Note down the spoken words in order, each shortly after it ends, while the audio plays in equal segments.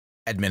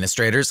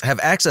Administrators have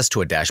access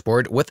to a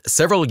dashboard with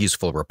several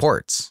useful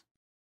reports.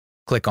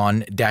 Click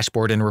on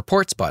Dashboard and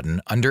Reports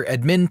button under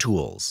Admin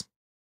Tools.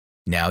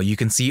 Now you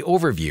can see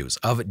overviews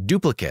of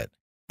duplicate,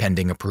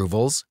 pending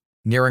approvals,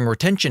 nearing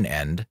retention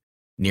end,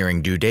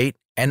 nearing due date,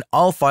 and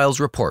all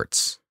files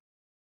reports.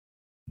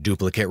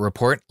 Duplicate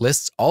report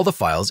lists all the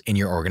files in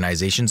your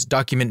organization's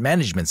document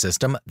management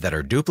system that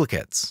are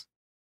duplicates.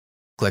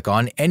 Click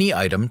on any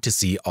item to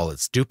see all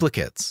its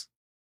duplicates.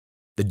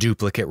 The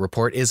duplicate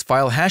report is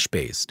file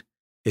hash-based.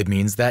 It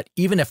means that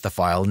even if the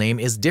file name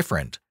is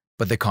different,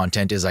 but the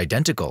content is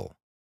identical,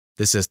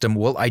 the system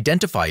will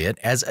identify it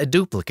as a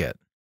duplicate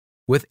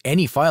with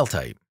any file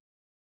type.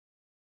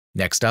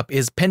 Next up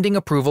is Pending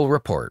Approval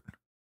Report.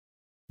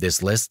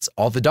 This lists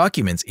all the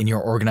documents in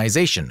your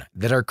organization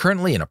that are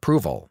currently in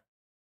approval,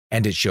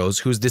 and it shows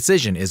whose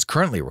decision is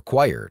currently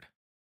required.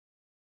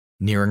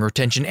 Nearing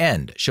Retention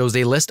End shows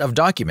a list of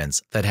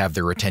documents that have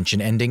their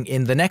retention ending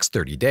in the next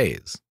 30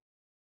 days.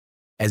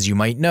 As you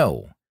might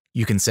know,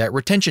 you can set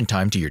retention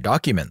time to your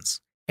documents,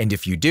 and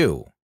if you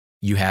do,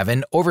 you have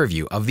an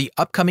overview of the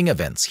upcoming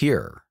events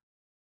here.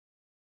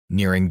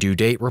 Nearing Due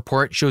Date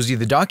report shows you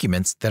the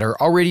documents that are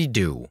already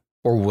due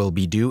or will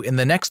be due in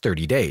the next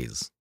 30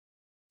 days,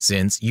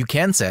 since you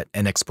can set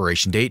an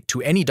expiration date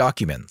to any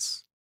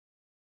documents.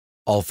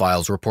 All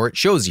Files report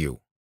shows you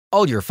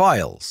all your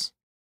files.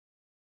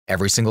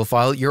 Every single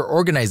file your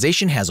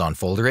organization has on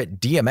Folderit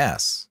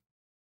DMS.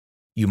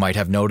 You might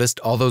have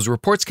noticed all those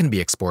reports can be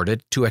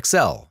exported to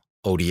Excel,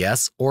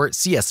 ODS, or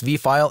CSV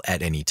file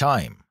at any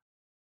time.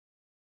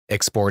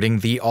 Exporting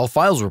the All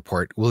Files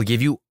report will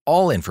give you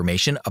all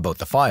information about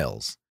the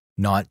files,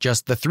 not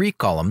just the 3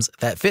 columns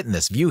that fit in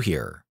this view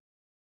here.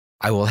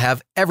 I will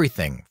have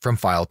everything from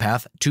file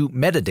path to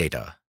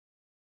metadata.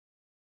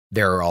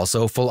 There are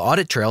also full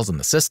audit trails in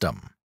the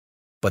system,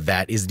 but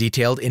that is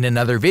detailed in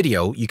another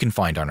video you can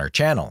find on our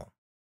channel.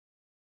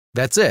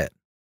 That's it.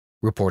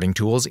 Reporting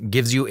Tools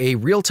gives you a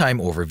real-time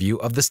overview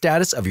of the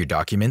status of your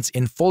documents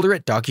in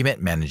Folderit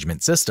Document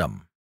Management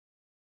System.